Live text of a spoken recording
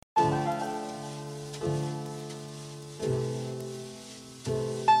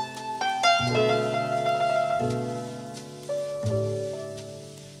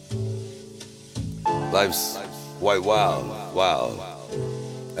Life's quite wild,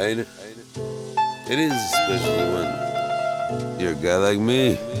 ain't it? It is, especially when you're a guy like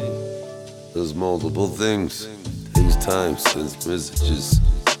me. Does multiple things, takes time, sends messages.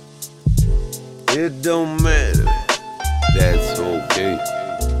 It don't matter, that's okay.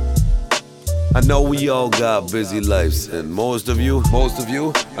 I know we all got busy lives, and most of you,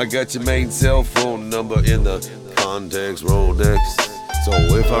 I got your main cell phone number in the contacts Rolodex. So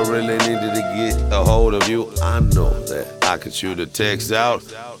if I really needed to get a hold of you, I know that I could shoot a text out.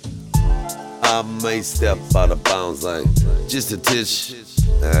 I may step out of bounds like just a titch.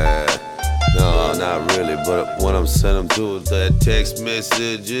 No, not really, but when I'm sending to that text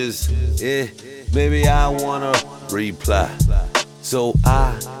messages, maybe I wanna reply so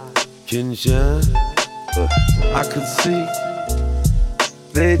I can shine. But I could see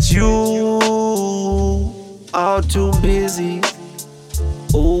that you are too busy.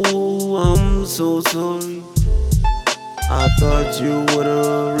 Oh, I'm so sorry. I thought you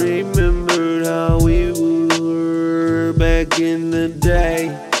would've remembered how we were back in the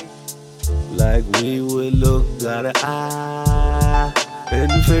day. Like we would look eye to eye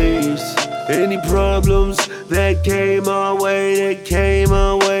and face any problems that came our way,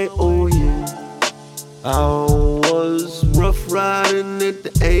 oh yeah. I was rough riding at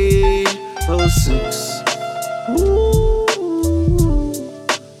the age of 6. Ooh,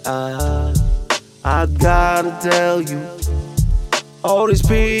 I gotta tell you, all these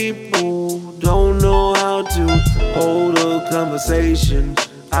people don't know how to hold a conversation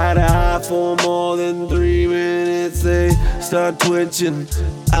eye to eye for more than 3 minutes. They start twitching,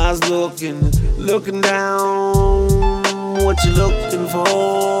 eyes looking down. What you looking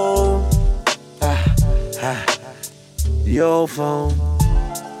for? Your phone.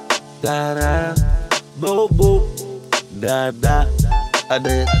 Da da, boop boop, da da, da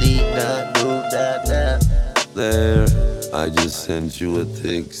da do da da. There, I just sent you a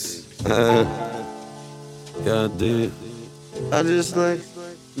text. God damn, I just like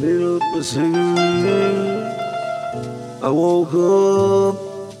lit up a cigarette. I woke up,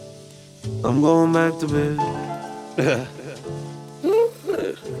 I'm going back to bed.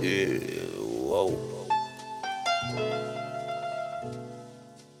 Yeah, whoa.